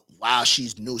her out. Wow,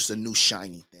 she's new. It's a new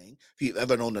shiny thing. If you've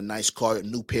ever owned a nice car, a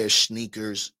new pair of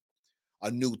sneakers,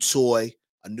 a new toy,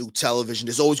 a new television,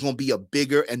 there's always going to be a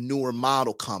bigger and newer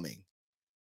model coming.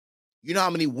 You know how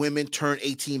many women turn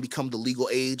 18 and become the legal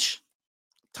age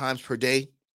times per day?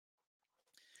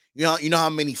 You know how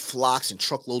many flocks and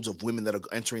truckloads of women that are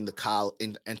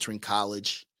entering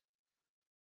college?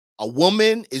 A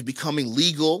woman is becoming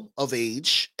legal of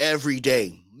age every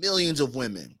day. Millions of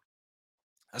women.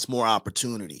 That's more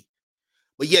opportunity.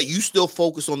 But yet you still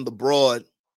focus on the broad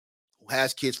who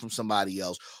has kids from somebody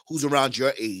else, who's around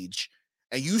your age,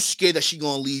 and you scared that she's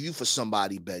going to leave you for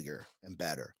somebody bigger and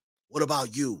better. What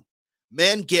about you?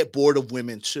 Men get bored of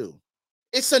women too.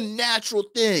 It's a natural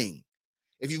thing.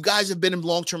 If you guys have been in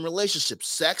long-term relationships,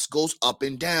 sex goes up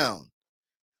and down.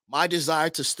 My desire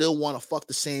to still want to fuck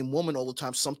the same woman all the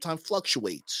time sometimes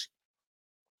fluctuates.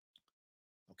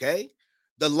 Okay?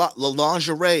 The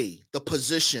lingerie, the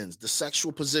positions, the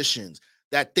sexual positions,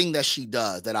 that thing that she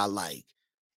does that I like,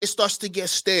 it starts to get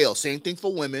stale. Same thing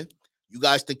for women. You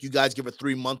guys think you guys give her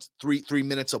 3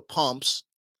 minutes of pumps,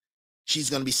 she's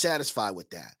going to be satisfied with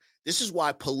that. This is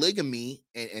why polygamy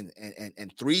and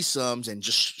threesomes and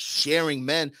just sharing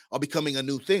men are becoming a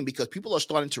new thing, because people are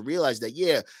starting to realize that,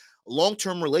 yeah,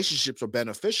 long-term relationships are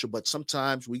beneficial, but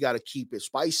sometimes we got to keep it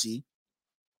spicy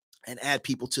and add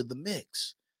people to the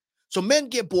mix. So men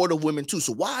get bored of women too.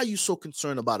 So why are you so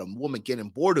concerned about a woman getting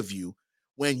bored of you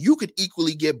when you could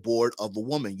equally get bored of a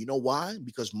woman? You know why?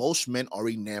 Because most men are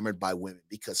enamored by women,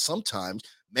 because sometimes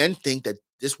men think that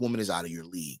this woman is out of your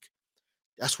league.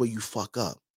 That's where you fuck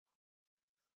up.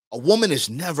 A woman is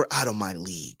never out of my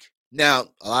league. Now,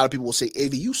 a lot of people will say,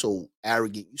 Avi, you so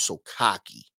arrogant, you so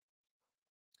cocky.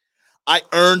 I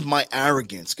earned my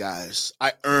arrogance, guys.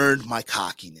 I earned my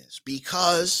cockiness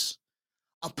because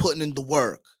I'm putting in the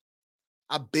work.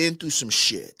 I've been through some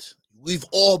shit. We've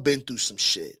all been through some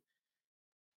shit.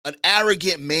 An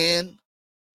arrogant man,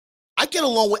 I get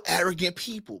along with arrogant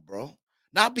people, bro.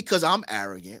 Not because I'm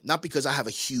arrogant, not because I have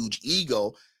a huge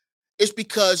ego. It's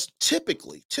because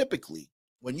typically,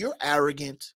 when you're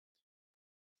arrogant,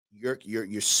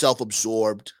 you're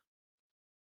self-absorbed.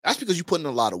 That's because you put in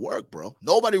a lot of work, bro.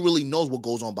 Nobody really knows what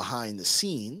goes on behind the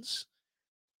scenes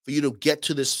for you to get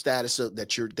to this status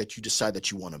that you decide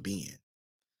that you want to be in.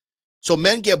 So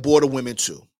men get bored of women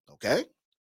too, okay?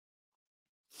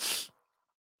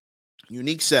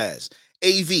 Unique says,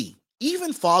 AV,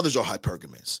 even fathers are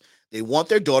hypergamous. They want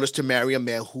their daughters to marry a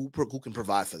man who can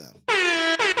provide for them.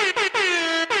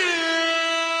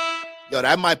 Yo,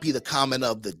 that might be the comment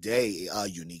of the day,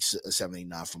 Unique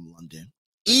 79 from London.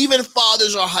 Even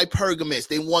fathers are hypergamous.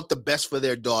 They want the best for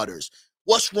their daughters.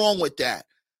 What's wrong with that?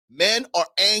 Men are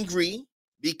angry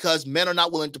because men are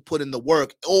not willing to put in the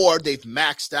work, or they've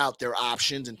maxed out their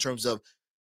options in terms of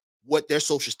what their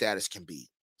social status can be.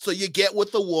 So you get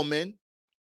with a woman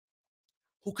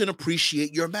who can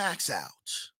appreciate your max out.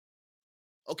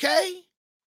 Okay?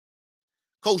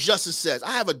 Coach Justin says,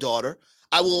 I have a daughter.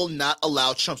 I will not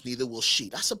allow chumps, neither will she.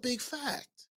 That's a big fact.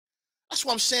 That's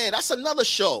what I'm saying. That's another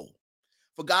show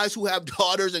for guys who have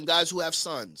daughters and guys who have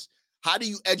sons. How do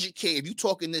you educate? If you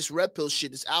talking this red pill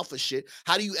shit, this alpha shit,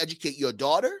 how do you educate your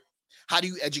daughter? How do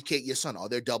you educate your son? Are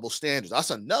there double standards?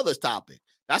 That's another topic.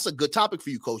 That's a good topic for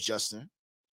you, Coach Justin.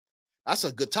 That's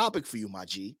a good topic for you, my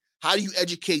G. How do you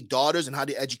educate daughters and how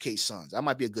do you educate sons? That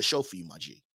might be a good show for you, my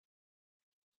G.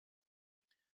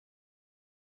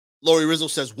 Lori Rizzo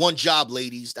says, one job,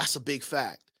 ladies. That's a big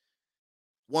fact.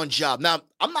 One job. Now,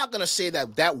 I'm not going to say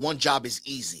that one job is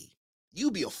easy.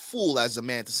 You'd be a fool as a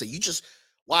man to say,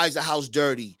 why is the house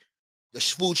dirty? The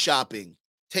food shopping,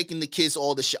 taking the kids,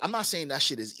 all the shit. I'm not saying that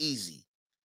shit is easy.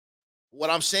 What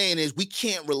I'm saying is we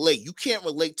can't relate. You can't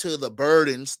relate to the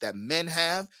burdens that men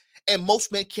have, and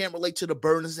most men can't relate to the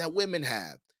burdens that women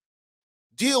have.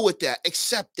 Deal with that.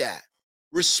 Accept that.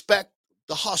 Respect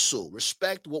the hustle.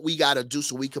 Respect what we got to do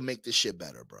so we can make this shit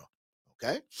better, bro.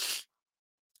 Okay?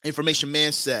 Information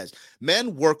Man says,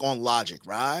 men work on logic,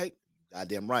 right?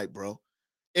 Goddamn right, bro.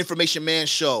 Information Man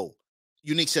show.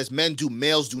 Unique says, men do,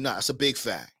 males do not. That's a big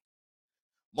fact.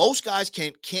 Most guys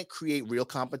can't create real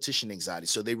competition anxiety,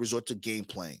 so they resort to game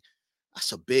playing.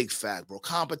 That's a big fact, bro.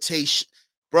 Competition,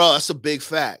 bro, that's a big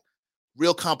fact.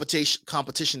 Real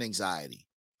competition anxiety.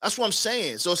 That's what I'm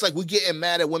saying. So it's like we're getting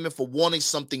mad at women for wanting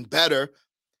something better.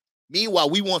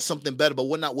 Meanwhile, we want something better, but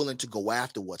we're not willing to go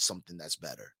after what's something that's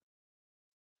better.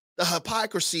 The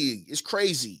hypocrisy is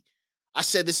crazy. I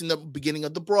said this in the beginning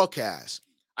of the broadcast.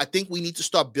 I think we need to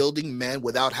start building men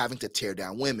without having to tear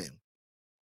down women.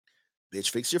 Bitch,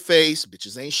 fix your face.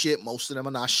 Bitches ain't shit. Most of them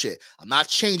are not shit. I'm not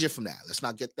changing from that. Let's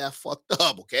not get that fucked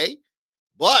up, okay?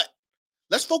 But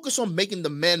let's focus on making the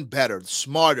men better,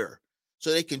 smarter,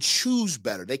 so they can choose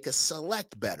better. They can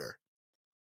select better.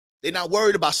 They're not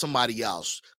worried about somebody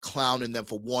else clowning them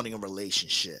for wanting a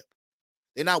relationship.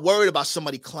 They're not worried about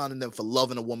somebody clowning them for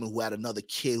loving a woman who had another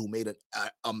kid who made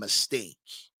a mistake.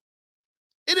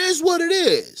 It is what it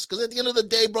is. Because at the end of the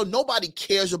day, bro, nobody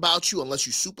cares about you unless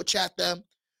you super chat them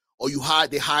or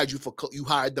they hired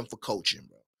them for coaching,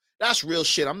 bro. That's real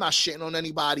shit. I'm not shitting on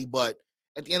anybody, but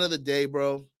at the end of the day,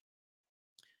 bro,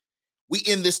 we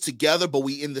in this together, but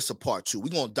we in this apart too. We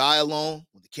gonna die alone.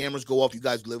 When the cameras go off, you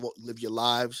guys live your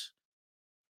lives.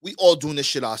 We all doing this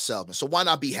shit ourselves. And so why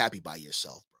not be happy by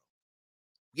yourself, bro?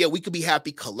 Yeah, we could be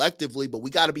happy collectively, but we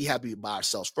got to be happy by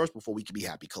ourselves first before we can be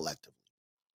happy collectively.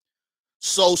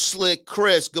 So Slick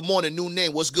Chris, good morning, new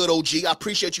name. What's good, OG? I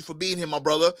appreciate you for being here, my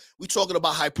brother. We talking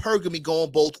about hypergamy going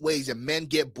both ways, and men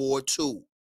get bored too.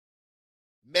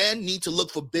 Men need to look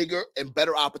for bigger and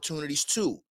better opportunities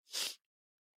too.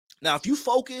 Now, if you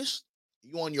focus,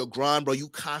 you on your grind, bro, you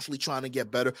constantly trying to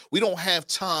get better. We don't have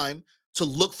time to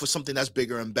look for something that's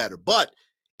bigger and better. But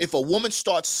if a woman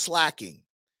starts slacking,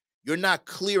 you're not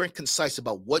clear and concise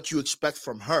about what you expect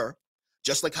from her,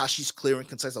 just like how she's clear and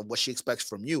concise on what she expects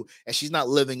from you, and she's not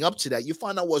living up to that, you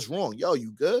find out what's wrong. Yo,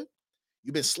 you good?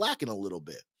 You've been slacking a little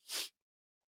bit.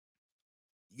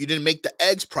 You didn't make the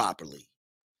eggs properly.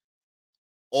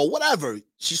 Or whatever.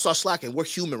 She starts slacking. We're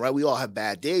human, right? We all have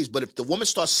bad days. But if the woman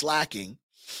starts slacking,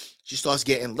 she starts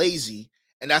getting lazy,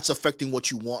 and that's affecting what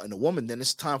you want in a woman, then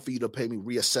it's time for you to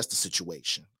reassess the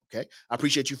situation. Okay? I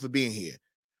appreciate you for being here.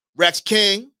 Rex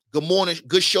King, good morning.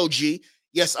 Good show, G.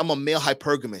 Yes, I'm a male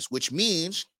hypergamist, which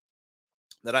means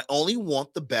that I only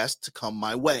want the best to come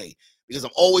my way because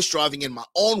I'm always striving in my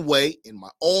own way, in my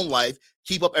own life.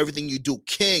 Keep up everything you do.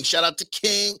 King, shout out to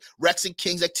King, Rex and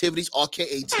King's Activities,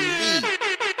 RKA TV.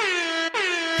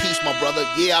 Peace, my brother.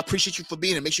 Yeah, I appreciate you for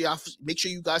being here. Make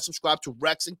sure you guys subscribe to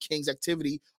Rex and King's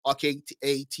Activity, RKA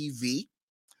TV.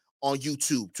 On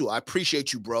YouTube too. I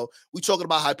appreciate you, bro. We talking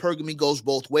about hypergamy goes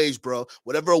both ways, bro.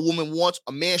 Whatever a woman wants,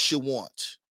 a man should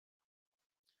want.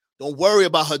 Don't worry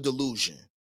about her delusion.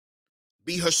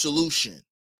 Be her solution.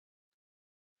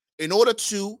 In order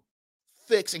to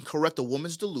fix and correct a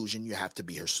woman's delusion, you have to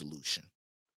be her solution.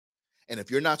 And if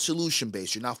you're not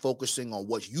solution-based, you're not focusing on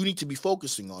what you need to be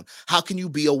focusing on, how can you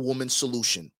be a woman's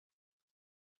solution?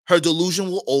 Her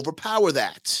delusion will overpower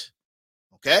that.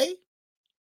 Okay?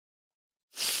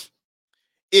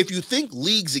 If you think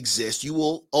leagues exist, you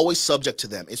will always subject to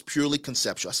them. It's purely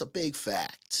conceptual. That's a big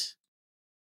fact.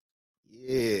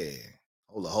 Yeah.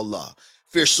 Hold on.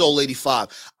 Fierce Soul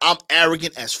 85. I'm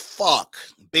arrogant as fuck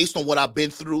based on what I've been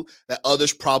through that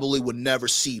others probably would never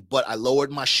see, but I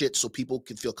lowered my shit so people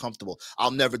can feel comfortable.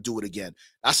 I'll never do it again.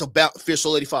 That's about Fierce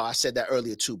Soul 85. I said that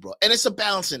earlier too, bro. And it's a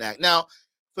balancing act. Now,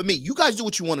 for me, you guys do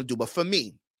what you want to do, but for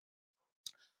me,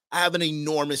 I have an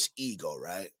enormous ego,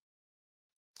 right?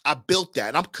 I built that,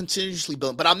 and I'm continuously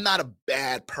building, but I'm not a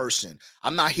bad person.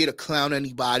 I'm not here to clown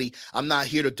anybody. I'm not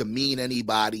here to demean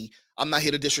anybody. I'm not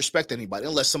here to disrespect anybody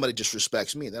unless somebody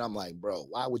disrespects me. Then I'm like, bro,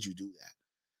 why would you do that?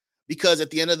 Because at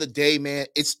the end of the day, man,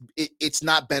 it's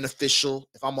not beneficial.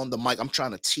 If I'm on the mic, I'm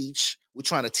trying to teach. We're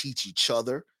trying to teach each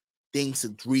other things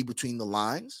to read between the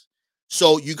lines.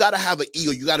 So you got to have an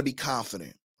ego. You got to be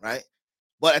confident, right?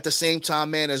 But at the same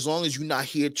time, man, as long as you're not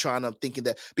here trying to thinking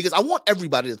that, because I want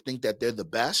everybody to think that they're the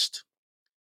best,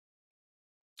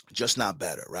 just not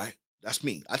better, right? That's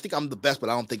me. I think I'm the best, but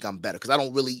I don't think I'm better because I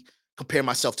don't really compare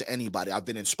myself to anybody. I've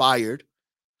been inspired.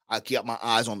 I keep my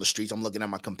eyes on the streets. I'm looking at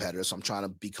my competitors. So I'm trying to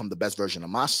become the best version of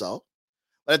myself.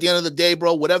 But at the end of the day,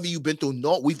 bro, whatever you've been through,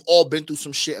 no, we've all been through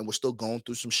some shit and we're still going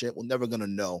through some shit. We're never going to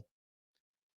know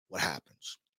what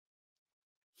happens.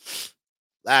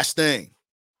 Last thing.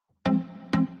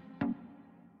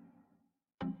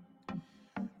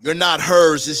 You're not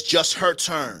hers. It's just her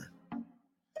turn. I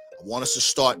want us to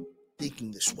start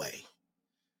thinking this way.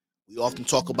 We often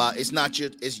talk about she's not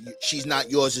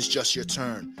yours. It's just your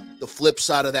turn. The flip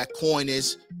side of that coin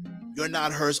is you're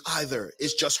not hers either.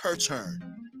 It's just her turn.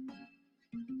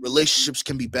 Relationships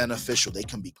can be beneficial. They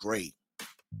can be great.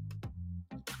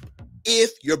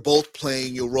 If you're both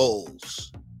playing your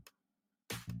roles.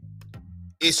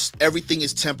 Everything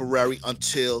is temporary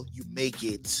until you make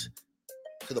it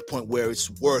to the point where it's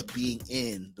worth being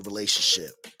in the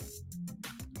relationship.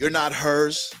 You're not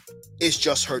hers. It's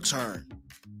just her turn.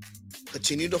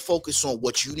 Continue to focus on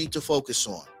what you need to focus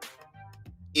on.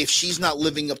 If she's not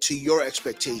living up to your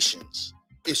expectations,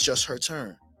 it's just her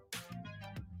turn.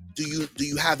 Do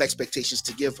you have expectations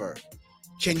to give her?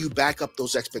 Can you back up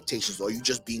those expectations, or are you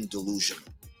just being delusional?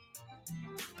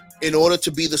 In order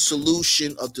to be the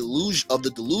solution of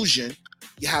the delusion,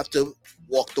 you have to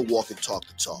walk the walk and talk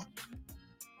the talk.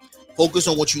 Focus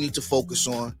on what you need to focus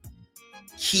on.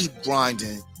 Keep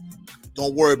grinding.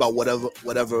 Don't worry about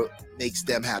whatever makes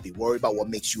them happy. Worry about what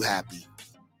makes you happy.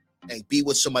 And be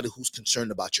with somebody who's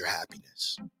concerned about your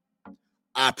happiness.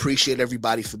 I appreciate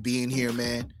everybody for being here,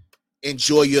 man.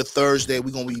 Enjoy your Thursday.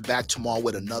 We're going to be back tomorrow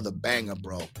with another banger,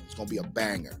 bro. It's going to be a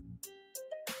banger.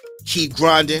 Keep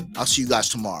grinding. I'll see you guys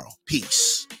tomorrow.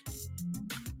 Peace.